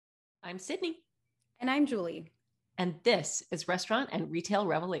I'm Sydney. And I'm Julie. And this is Restaurant and Retail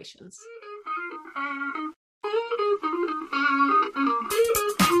Revelations.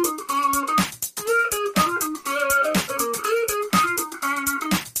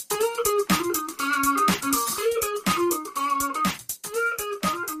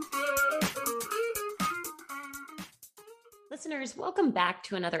 Listeners, welcome back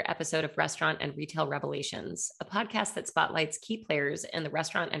to another episode of Restaurant and Retail Revelations, a podcast that spotlights key players in the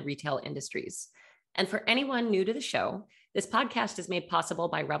restaurant and retail industries. And for anyone new to the show, this podcast is made possible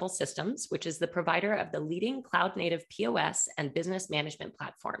by Revel Systems, which is the provider of the leading cloud-native POS and business management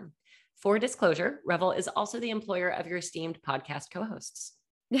platform. For disclosure, Revel is also the employer of your esteemed podcast co-hosts.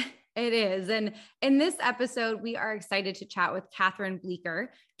 It is. And in this episode, we are excited to chat with Kathryn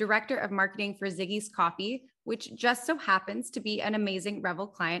Bleeker, Director of Marketing for Ziggi's Coffee, which just so happens to be an amazing Revel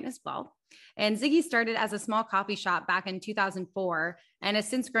client as well. And Ziggi started as a small coffee shop back in 2004 and has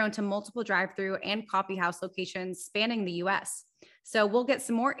since grown to multiple drive-through and coffee house locations spanning the US. So we'll get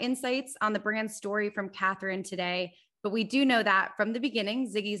some more insights on the brand story from Kathryn today, but we do know that from the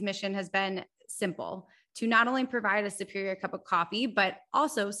beginning, Ziggi's mission has been simple: to not only provide a superior cup of coffee, but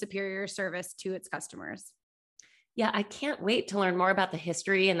also superior service to its customers. Yeah, I can't wait to learn more about the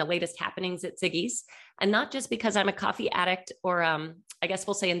history and the latest happenings at Ziggi's. And not just because I'm a coffee addict or I guess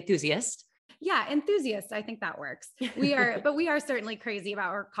we'll say enthusiast. Yeah, enthusiasts. I think that works. But we are certainly crazy about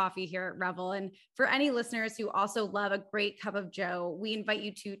our coffee here at Revel. And for any listeners who also love a great cup of joe, we invite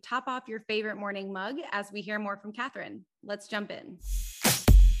you to top off your favorite morning mug as we hear more from Kathryn. Let's jump in.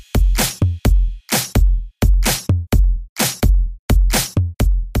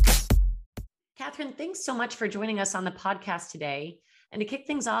 Kathryn, thanks so much for joining us on the podcast today. And to kick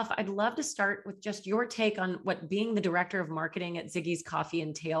things off, I'd love to start with just your take on what being the director of marketing at Ziggi's Coffee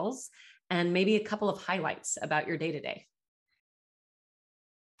entails, and maybe a couple of highlights about your day-to-day.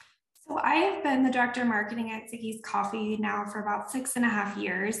 So I have been the director of marketing at Ziggi's Coffee now for about 6.5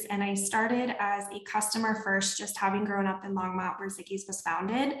 years. And I started as a customer first, just having grown up in Longmont where Ziggi's was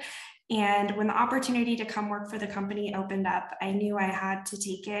founded. And when the opportunity to come work for the company opened up, I knew I had to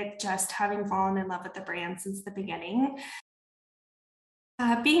take it, just having fallen in love with the brand since the beginning.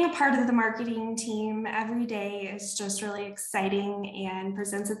 Being a part of the marketing team every day is just really exciting and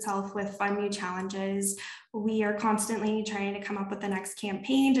presents itself with fun new challenges. We are constantly trying to come up with the next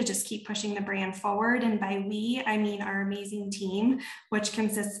campaign to just keep pushing the brand forward. And by we, I mean our amazing team, which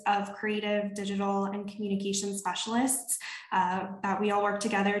consists of creative, digital, and communication specialists that we all work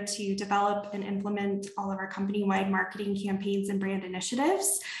together to develop and implement all of our company-wide marketing campaigns and brand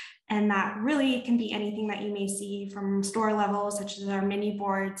initiatives. And that really can be anything that you may see from store level, such as our mini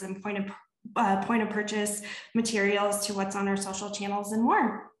boards and point of purchase materials, to what's on our social channels and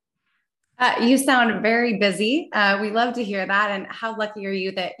more. You sound very busy. We love to hear that. And how lucky are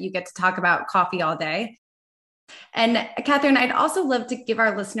you that you get to talk about coffee all day? And Kathryn, I'd also love to give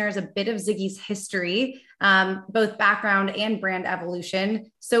our listeners a bit of Ziggi's history, both background and brand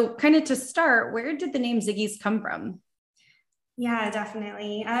evolution. So kind of to start, where did the name Ziggi's come from? Yeah,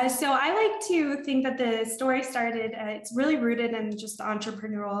 definitely. So I like to think that the story started, it's really rooted in just the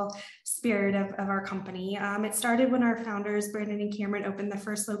entrepreneurial spirit of our company. It started when our founders, Brandon and Cameron, opened the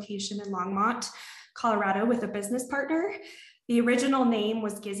first location in Longmont, Colorado with a business partner. The original name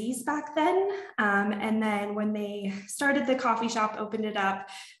was Gizzy's back then. And then when they started the coffee shop, opened it up,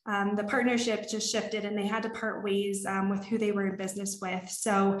 the partnership just shifted and they had to part ways with who they were in business with.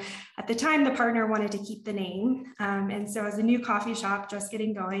 So at the time, the partner wanted to keep the name. And so as a new coffee shop just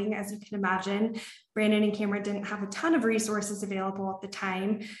getting going, as you can imagine, Brandon and Cameron didn't have a ton of resources available at the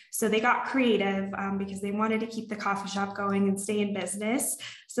time. So they got creative because they wanted to keep the coffee shop going and stay in business.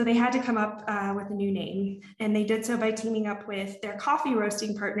 So they had to come up with a new name. And they did so by teaming up with their coffee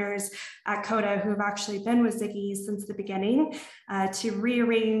roasting partners at Coda, who have actually been with Ziggi's since the beginning, to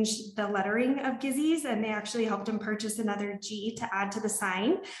rearrange the lettering of Gizzy's. And they actually helped them purchase another G to add to the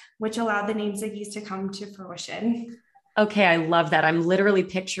sign, which allowed the name Ziggi's to come to fruition. Okay, I love that. I'm literally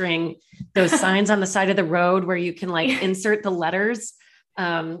picturing those signs on the side of the road where you can like insert the letters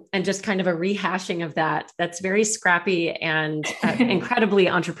and just kind of a rehashing of that. That's very scrappy and incredibly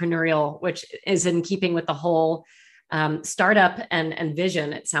entrepreneurial, which is in keeping with the whole startup and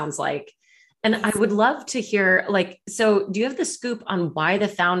vision, it sounds like. And I would love to hear, so do you have the scoop on why the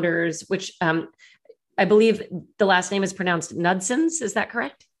founders, which I believe the last name is pronounced Knudsons, is that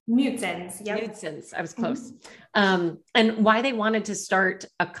correct? Knudsons, yep. Knudsons, I was close. Mm-hmm. And why they wanted to start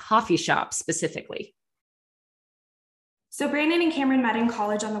a coffee shop specifically? So Brandon and Kathryn met in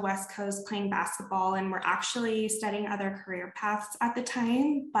college on the West Coast playing basketball and were actually studying other career paths at the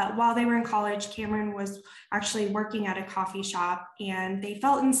time. But while they were in college, Kathryn was actually working at a coffee shop, and they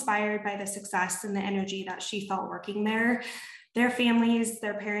felt inspired by the success and the energy that she felt working there. Their families,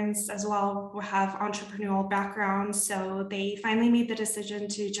 their parents as well, have entrepreneurial backgrounds. So they finally made the decision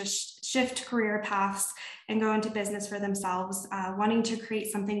to just shift career paths and go into business for themselves, wanting to create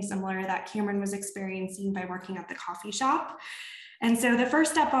something similar that Kathryn was experiencing by working at the coffee shop. And so the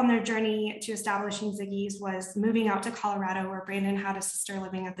first step on their journey to establishing Ziggi's was moving out to Colorado, where Brandon had a sister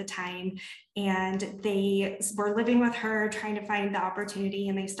living at the time. And they were living with her, trying to find the opportunity.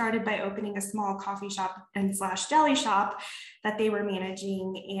 And they started by opening a small coffee shop and / deli shop that they were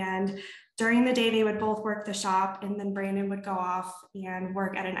managing. And during the day, they would both work the shop, and then Brandon would go off and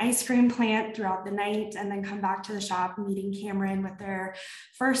work at an ice cream plant throughout the night, and then come back to the shop, meeting Kathryn with their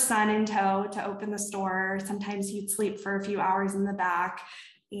first son in tow to open the store. Sometimes he'd sleep for a few hours in the back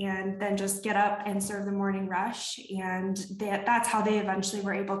and then just get up and serve the morning rush. And that's how they eventually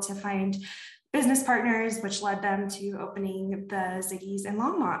were able to find business partners, which led them to opening the Ziggi's in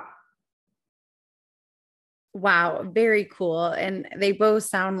Longmont. Wow, very cool. And they both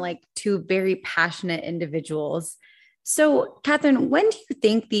sound like two very passionate individuals. So, Kathryn, when do you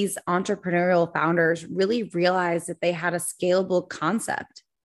think these entrepreneurial founders really realized that they had a scalable concept?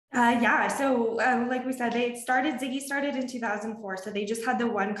 So like we said, Ziggy started in 2004. So they just had the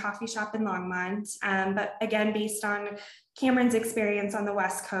one coffee shop in Longmont. But again, based on Kathryn's experience on the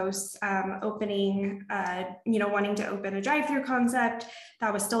West Coast, wanting to open a drive-through concept,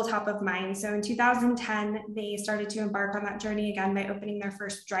 that was still top of mind. So in 2010, they started to embark on that journey again by opening their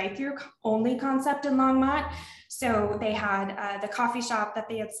first drive-through only concept in Longmont. So they had the coffee shop that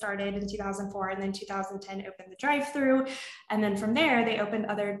they had started in 2004, and then 2010 opened the drive-through. And then from there, they opened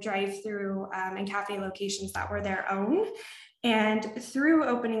other drive-through and cafe locations that were their own. And through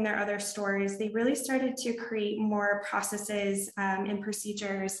opening their other stores, they really started to create more processes and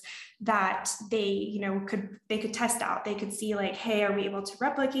procedures that they could test out. They could see like, hey, are we able to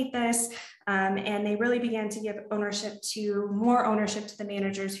replicate this? And they really began to give more ownership to the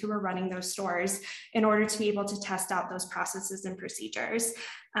managers who were running those stores in order to be able to test out those processes and procedures.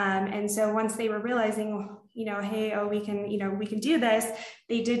 And so once they were realizing, hey, we can do this,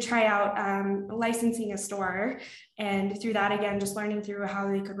 they did try out licensing a store. And through that, again, just learning through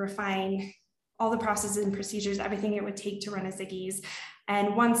how they could refine all the processes and procedures, everything it would take to run a Ziggi's.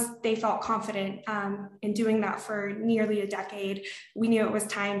 And once they felt confident in doing that for nearly a decade, we knew it was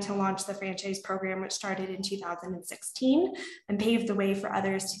time to launch the franchise program, which started in 2016 and paved the way for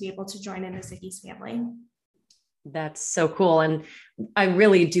others to be able to join in the Ziggi's family. That's so cool. And I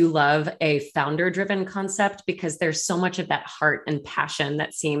really do love a founder-driven concept, because there's so much of that heart and passion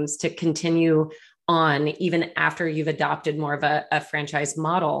that seems to continue on even after you've adopted more of a franchise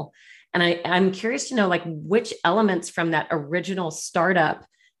model. And I'm curious to know, like, which elements from that original startup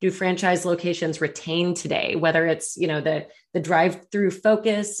do franchise locations retain today, whether it's, the drive-through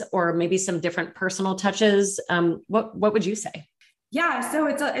focus or maybe some different personal touches. What would you say? Yeah, so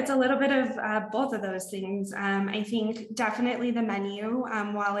it's a little bit of both of those things. I think definitely the menu,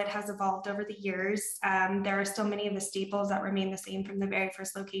 while it has evolved over the years, there are still many of the staples that remain the same from the very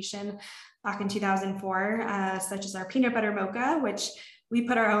first location back in 2004, such as our peanut butter mocha, which we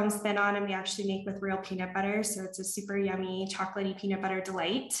put our own spin on, and we actually make with real peanut butter. So it's a super yummy chocolatey peanut butter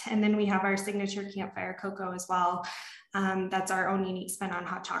delight. And then we have our signature campfire cocoa as well. That's our own unique spin on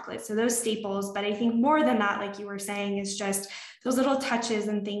hot chocolate. So those staples, but I think more than that, like you were saying, is just those little touches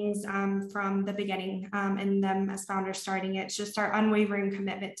and things from the beginning, and them as founders starting it. It's just our unwavering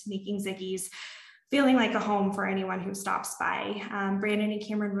commitment to making Ziggi's feeling like a home for anyone who stops by. Brandon and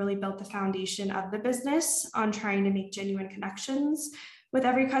Kathryn really built the foundation of the business on trying to make genuine connections with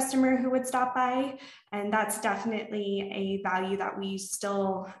every customer who would stop by. And that's definitely a value that we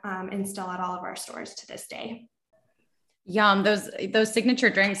still instill at all of our stores to this day. Yum. Those signature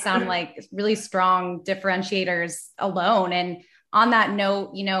drinks sound like really strong differentiators alone. And on that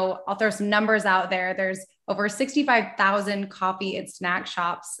note, I'll throw some numbers out there. There's over 65,000 coffee and snack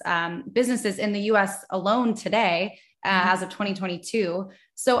shops, businesses in the US alone today, as of 2022.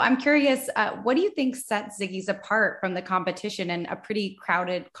 So I'm curious, what do you think sets Ziggi's apart from the competition in a pretty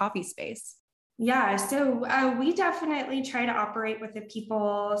crowded coffee space? Yeah, so we definitely try to operate with a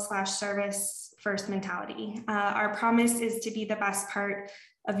people/service first mentality. Our promise is to be the best part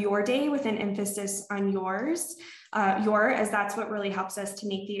of your day with an emphasis on yours, as that's what really helps us to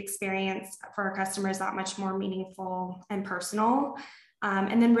make the experience for our customers that much more meaningful and personal.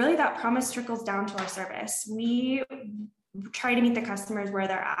 And then really that promise trickles down to our service. We try to meet the customers where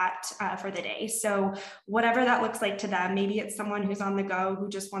they're at for the day. So whatever that looks like to them, maybe it's someone who's on the go, who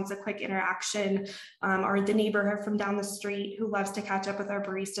just wants a quick interaction, or the neighbor from down the street who loves to catch up with our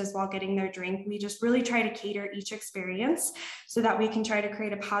baristas while getting their drink. We just really try to cater each experience so that we can try to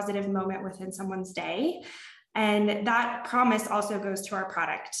create a positive moment within someone's day. And that promise also goes to our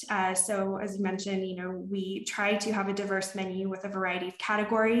product. So as you mentioned, we try to have a diverse menu with a variety of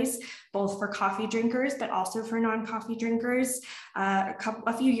categories, both for coffee drinkers, but also for non-coffee drinkers.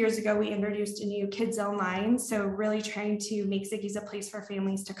 A few years ago, we introduced a new kids zone line. So really trying to make Ziggi's a place for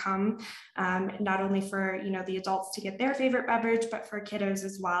families to come, not only for, the adults to get their favorite beverage, but for kiddos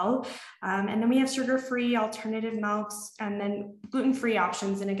as well. And then we have sugar-free alternative milks and then gluten-free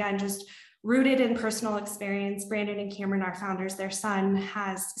options. And again, just rooted in personal experience. Brandon and Cameron, our founders, their son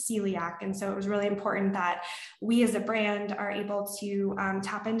has celiac. And so it was really important that we as a brand are able to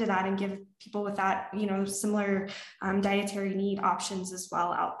tap into that and give people with that, similar dietary need options as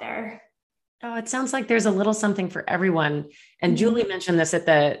well out there. Oh, it sounds like there's a little something for everyone. And Julie mentioned this at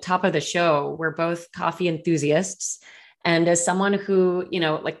the top of the show. We're both coffee enthusiasts. And as someone who,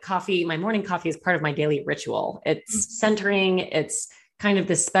 like coffee, my morning coffee is part of my daily ritual. It's centering, it's kind of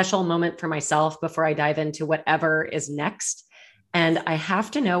this special moment for myself before I dive into whatever is next. And I have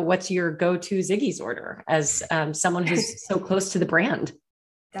to know, what's your go-to Ziggi's order as someone who's so close to the brand?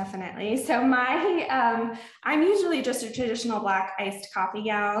 Definitely. So I'm usually just a traditional black iced coffee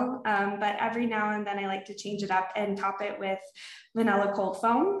gal, but every now and then I like to change it up and top it with vanilla cold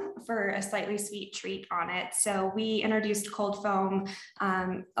foam for a slightly sweet treat on it. So we introduced cold foam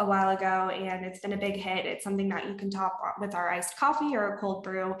a while ago, and it's been a big hit. It's something that you can top with our iced coffee or a cold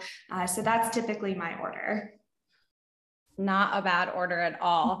brew. So that's typically my order. Not a bad order at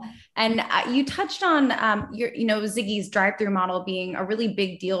all. And you touched on Ziggi's drive-through model being a really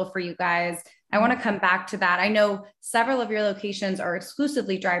big deal for you guys. I want to come back to that. I know several of your locations are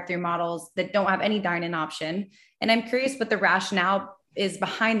exclusively drive-through models that don't have any dine-in option. And I'm curious what the rationale is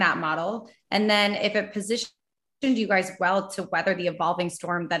behind that model. And then if it positioned you guys well to weather the evolving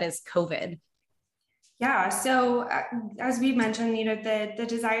storm that is COVID. Yeah, so as we mentioned, the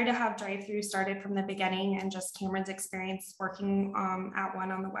desire to have drive-through started from the beginning and just Cameron's experience working at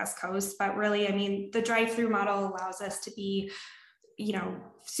one on the West Coast. But really, the drive-through model allows us to be,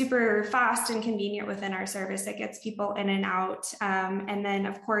 super fast and convenient within our service. It gets people in and out. And then,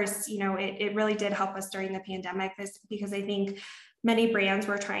 of course, it really did help us during the pandemic because I think many brands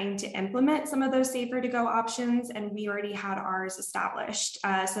were trying to implement some of those safer to go options, and we already had ours established.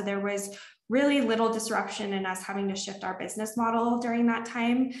 So there was really little disruption in us having to shift our business model during that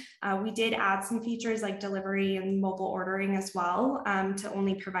time. We did add some features like delivery and mobile ordering as well, to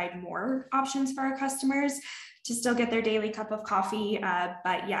only provide more options for our customers to still get their daily cup of coffee.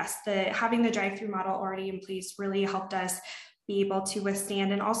 But yes, having the drive-through model already in place really helped us be able to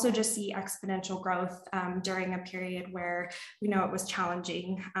withstand and also just see exponential growth during a period where we know it was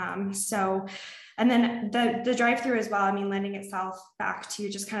challenging. And then the drive-through as well, lending itself back to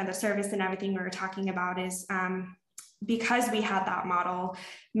just kind of the service and everything we were talking about is because we had that model,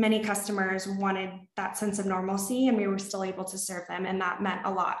 many customers wanted that sense of normalcy, and we were still able to serve them. And that meant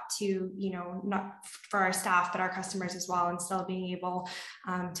a lot to, not for our staff, but our customers as well, and still being able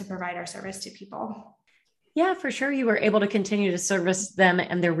to provide our service to people. Yeah, for sure. You were able to continue to service them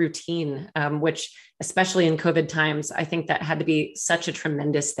and their routine, which especially in COVID times, I think that had to be such a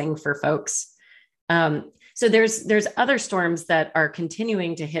tremendous thing for folks. So there's other storms that are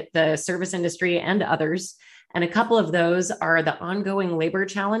continuing to hit the service industry and others. And a couple of those are the ongoing labor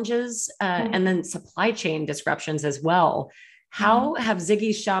challenges and then supply chain disruptions as well. How have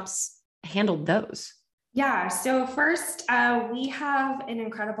Ziggi's shops handled those? Yeah, so first, we have an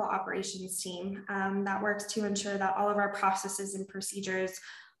incredible operations team that works to ensure that all of our processes and procedures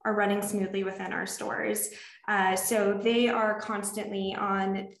are running smoothly within our stores. So they are constantly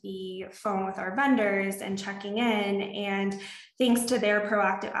on the phone with our vendors and checking in. And thanks to their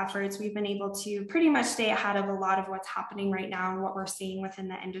proactive efforts, we've been able to pretty much stay ahead of a lot of what's happening right now and what we're seeing within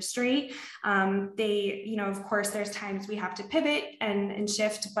the industry. Of course, there's times we have to pivot and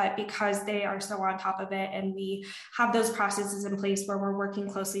shift, but because they are so on top of it and we have those processes in place where we're working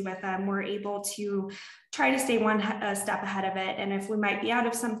closely with them, we're able to try to stay one step ahead of it. And if we might be out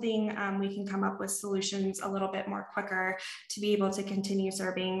of something, we can come up with solutions a little bit more quicker to be able to continue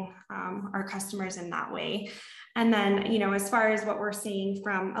serving our customers in that way. And then, as far as what we're seeing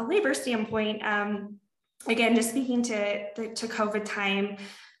from a labor standpoint, again, just speaking to COVID time,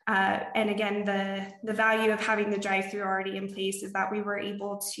 and again, the value of having the drive-through already in place is that we were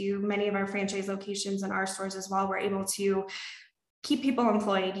able to, many of our franchise locations and our stores as well, were able to keep people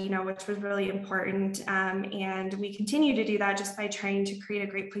employed, which was really important. And we continue to do that just by trying to create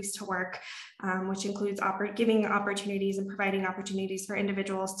a great place to work, which includes giving opportunities and providing opportunities for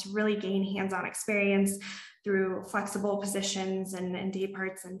individuals to really gain hands-on experience through flexible positions and day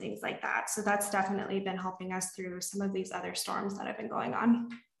parts and things like that. So that's definitely been helping us through some of these other storms that have been going on.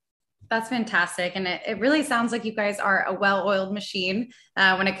 That's fantastic. And it really sounds like you guys are a well-oiled machine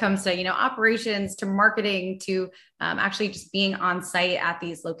when it comes to, operations, to marketing, to actually just being on site at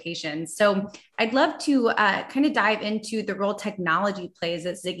these locations. So I'd love to kind of dive into the role technology plays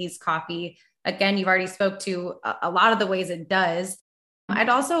at Ziggi's Coffee. Again, you've already spoke to a lot of the ways it does. I'd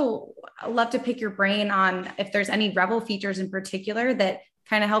also love to pick your brain on if there's any Revel features in particular that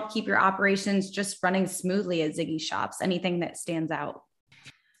kind of help keep your operations just running smoothly at Ziggy shops, anything that stands out.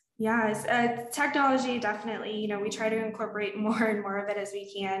 Yes, technology, definitely, we try to incorporate more and more of it as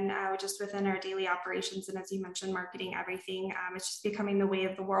we can, just within our daily operations. And as you mentioned, marketing, everything, it's just becoming the way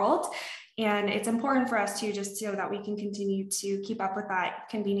of the world. And it's important for us to just so that we can continue to keep up with that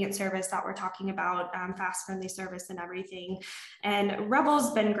convenient service that we're talking about, fast, friendly service and everything. And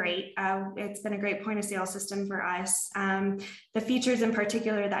Revel's been great. It's been a great point of sale system for us. The features in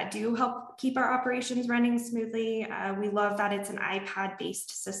particular that do help keep our operations running smoothly, we love that it's an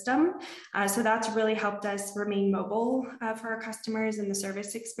iPad-based system. So that's really helped us remain mobile for our customers in the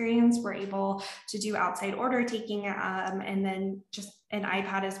service experience. We're able to do outside order taking and then just an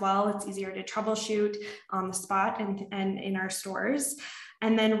iPad as well. It's easier to troubleshoot on the spot and in our stores.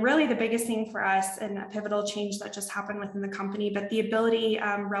 And then really the biggest thing for us, and a pivotal change that just happened within the company, but the ability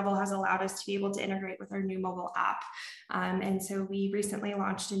Revel has allowed us to be able to integrate with our new mobile app. And so we recently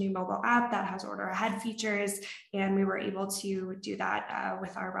launched a new mobile app that has order ahead features, and we were able to do that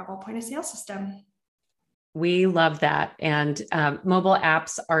with our Revel point of sale system. We love that. And mobile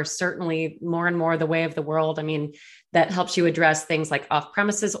apps are certainly more and more the way of the world. I mean, that helps you address things like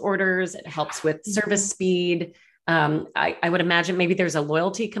off-premises orders. It helps with service speed. I would imagine maybe there's a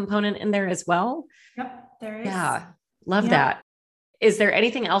loyalty component in there as well. Yep, there is. Yeah, love that. Is there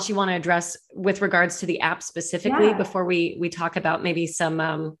anything else you want to address with regards to the app specifically before we talk about maybe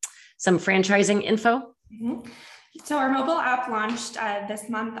some franchising info? Mm-hmm. So our mobile app launched this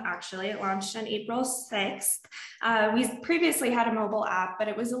month, actually. It launched on April 6th. We previously had a mobile app, but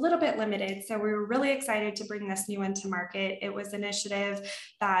it was a little bit limited. So we were really excited to bring this new one to market. It was an initiative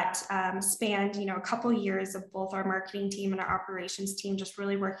that spanned, a couple years of both our marketing team and our operations team just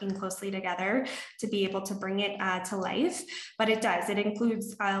really working closely together to be able to bring it to life. But it does. It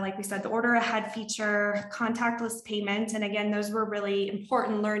includes, like we said, the order ahead feature, contactless payment. And again, those were really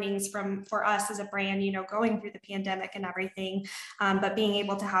important learnings for us as a brand, going through the pandemic and everything, but being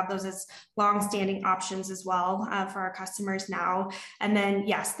able to have those as long-standing options as well for our customers now. And then,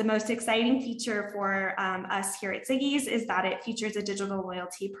 yes, the most exciting feature for us here at Ziggy's is that it features a digital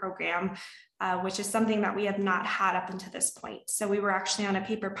loyalty program, which is something that we have not had up until this point. So we were actually on a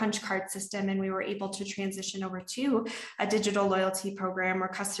paper punch card system, and we were able to transition over to a digital loyalty program where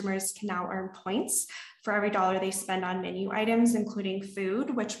customers can now earn points for every dollar they spend on menu items, including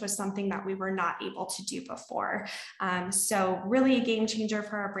food, which was something that we were not able to do before. So really a game changer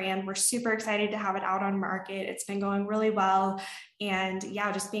for our brand. We're super excited to have it out on market. It's been going really well. And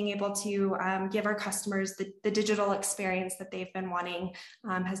just being able to give our customers the digital experience that they've been wanting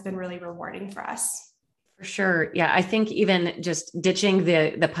has been really rewarding for us. For sure. Yeah. I think even just ditching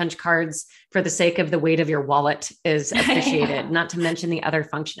the punch cards for the sake of the weight of your wallet is appreciated, not to mention the other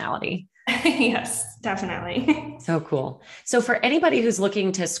functionality. Yes, definitely. So cool. So for anybody who's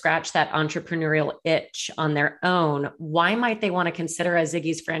looking to scratch that entrepreneurial itch on their own, why might they want to consider a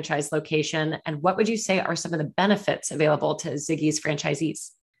Ziggy's franchise location? And what would you say are some of the benefits available to Ziggy's franchisees?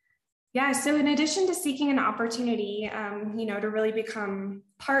 Yeah, so in addition to seeking an opportunity, to really become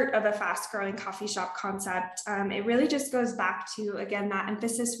part of a fast-growing coffee shop concept, it really just goes back to, again, that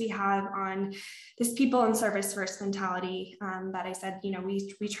emphasis we have on this people and service first mentality that I said,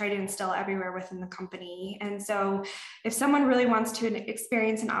 we try to instill everywhere within the company. And so if someone really wants to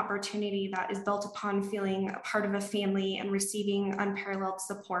experience an opportunity that is built upon feeling a part of a family and receiving unparalleled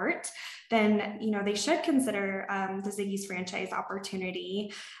support, then, they should consider the Ziggy's franchise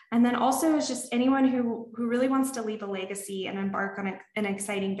opportunity. And then also is just anyone who really wants to leave a legacy and embark on an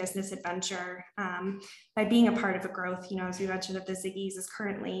exciting business adventure by being a part of a growth, as we mentioned, that the Ziggy's is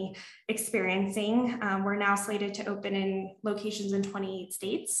currently experiencing. We're now slated to open in locations in 28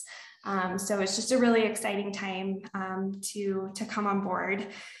 states. So it's just a really exciting time to come on board.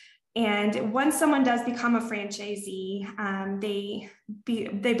 And once someone does become a franchisee,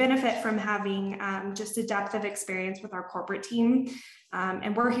 they benefit from having just a depth of experience with our corporate team.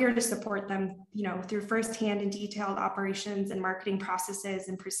 And we're here to support them, through firsthand and detailed operations and marketing processes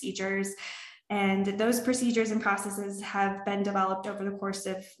and procedures. And those procedures and processes have been developed over the course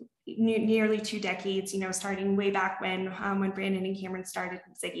of nearly 2 decades, starting way back when Brandon and Kathryn started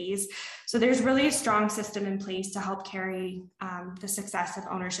Ziggi's. So there's really a strong system in place to help carry the success of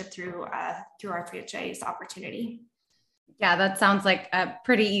ownership through our franchise opportunity. Yeah, that sounds like a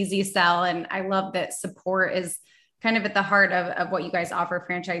pretty easy sell. And I love that support is kind of at the heart of what you guys offer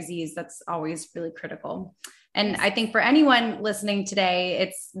franchisees. That's always really critical. And I think for anyone listening today,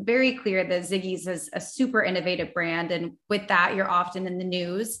 it's very clear that Ziggi's is a super innovative brand. And with that, you're often in the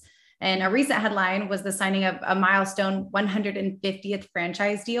news. And a recent headline was the signing of a milestone 150th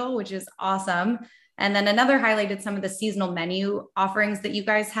franchise deal, which is awesome. And then another highlighted some of the seasonal menu offerings that you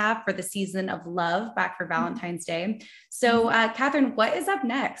guys have for the season of love back for Valentine's Day. So Kathryn, what is up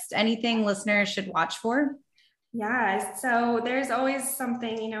next? Anything listeners should watch for? Yeah, so there's always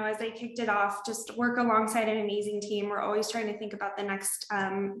something, as I kicked it off, just work alongside an amazing team. We're always trying to think about the next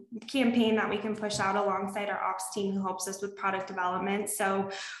campaign that we can push out alongside our ops team who helps us with product development. So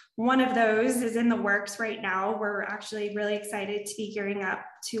one of those is in the works right now. We're actually really excited to be gearing up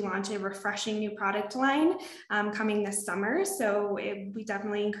to launch a refreshing new product line coming this summer. So we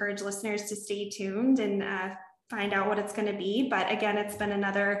definitely encourage listeners to stay tuned and find out what it's going to be. But again, it's been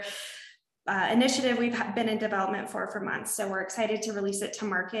another initiative we've been in development for months. So we're excited to release it to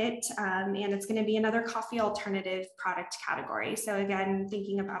market. And it's going to be another coffee alternative product category. So again,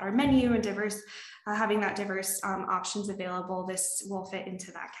 thinking about our menu and having that diverse options available, this will fit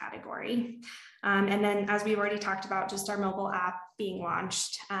into that category. And then, as we've already talked about, just our mobile app being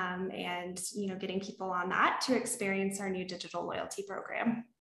launched and, getting people on that to experience our new digital loyalty program.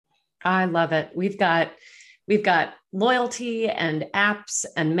 I love it. We've got loyalty and apps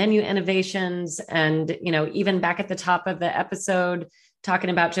and menu innovations. And, even back at the top of the episode, talking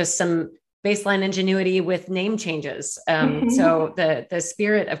about just some baseline ingenuity with name changes. So the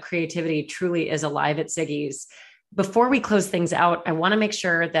spirit of creativity truly is alive at Ziggi's. Before we close things out, I want to make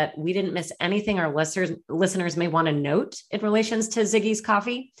sure that we didn't miss anything our listeners may want to note in relations to Ziggi's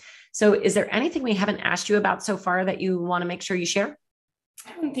coffee. So is there anything we haven't asked you about so far that you want to make sure you share?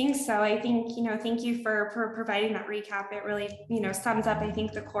 I don't think so. I think, thank you for providing that recap. It really, sums up, I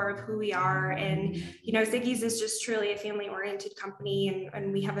think, the core of who we are. And, Ziggi's is just truly a family-oriented company,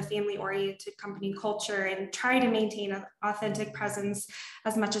 and we have a family-oriented company culture and try to maintain an authentic presence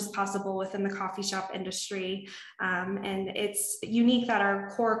as much as possible within the coffee shop industry. And it's unique that our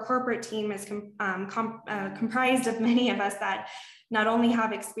core corporate team is comprised of many of us that not only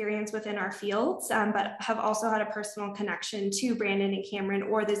have experience within our fields, but have also had a personal connection to Brandon and Kathryn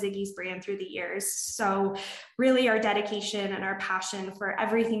or the Ziggi's brand through the years. So really our dedication and our passion for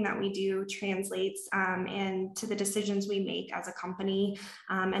everything that we do translates and to the decisions we make as a company.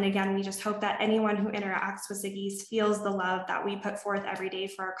 And again, we just hope that anyone who interacts with Ziggi's feels the love that we put forth every day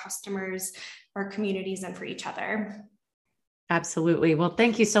for our customers, our communities, and for each other. Absolutely. Well,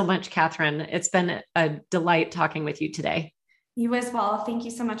 thank you so much, Kathryn. It's been a delight talking with you today. You as well. Thank you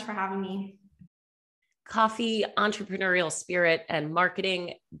so much for having me. Coffee, entrepreneurial spirit, and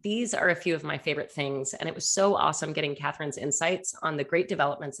marketing. These are a few of my favorite things. And it was so awesome getting Kathryn's insights on the great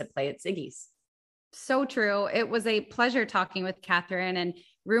developments at play at Ziggi's. So true. It was a pleasure talking with Kathryn, and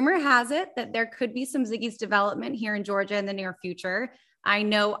rumor has it that there could be some Ziggi's development here in Georgia in the near future. I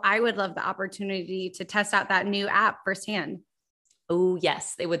know I would love the opportunity to test out that new app firsthand. Oh,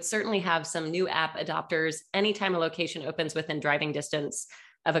 yes. They would certainly have some new app adopters anytime a location opens within driving distance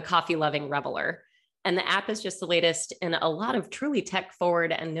of a coffee-loving reveler. And the app is just the latest in a lot of truly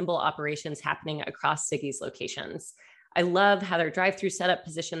tech-forward and nimble operations happening across Ziggi's locations. I love how their drive-through setup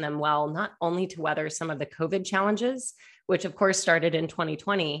positioned them well, not only to weather some of the COVID challenges, which of course started in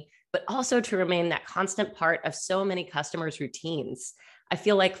 2020, but also to remain that constant part of so many customers' routines. I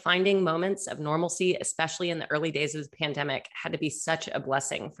feel like finding moments of normalcy, especially in the early days of the pandemic, had to be such a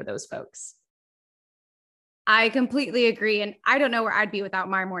blessing for those folks. I completely agree. And I don't know where I'd be without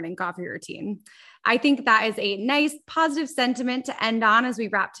my morning coffee routine. I think that is a nice positive sentiment to end on as we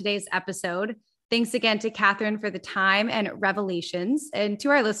wrap today's episode. Thanks again to Kathryn for the time and revelations. And to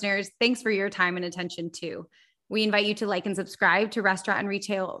our listeners, thanks for your time and attention too. We invite you to like and subscribe to Restaurant and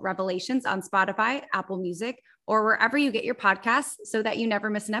Retail Revelations on Spotify, Apple Music, or wherever you get your podcasts so that you never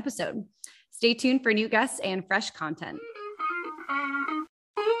miss an episode. Stay tuned for new guests and fresh content.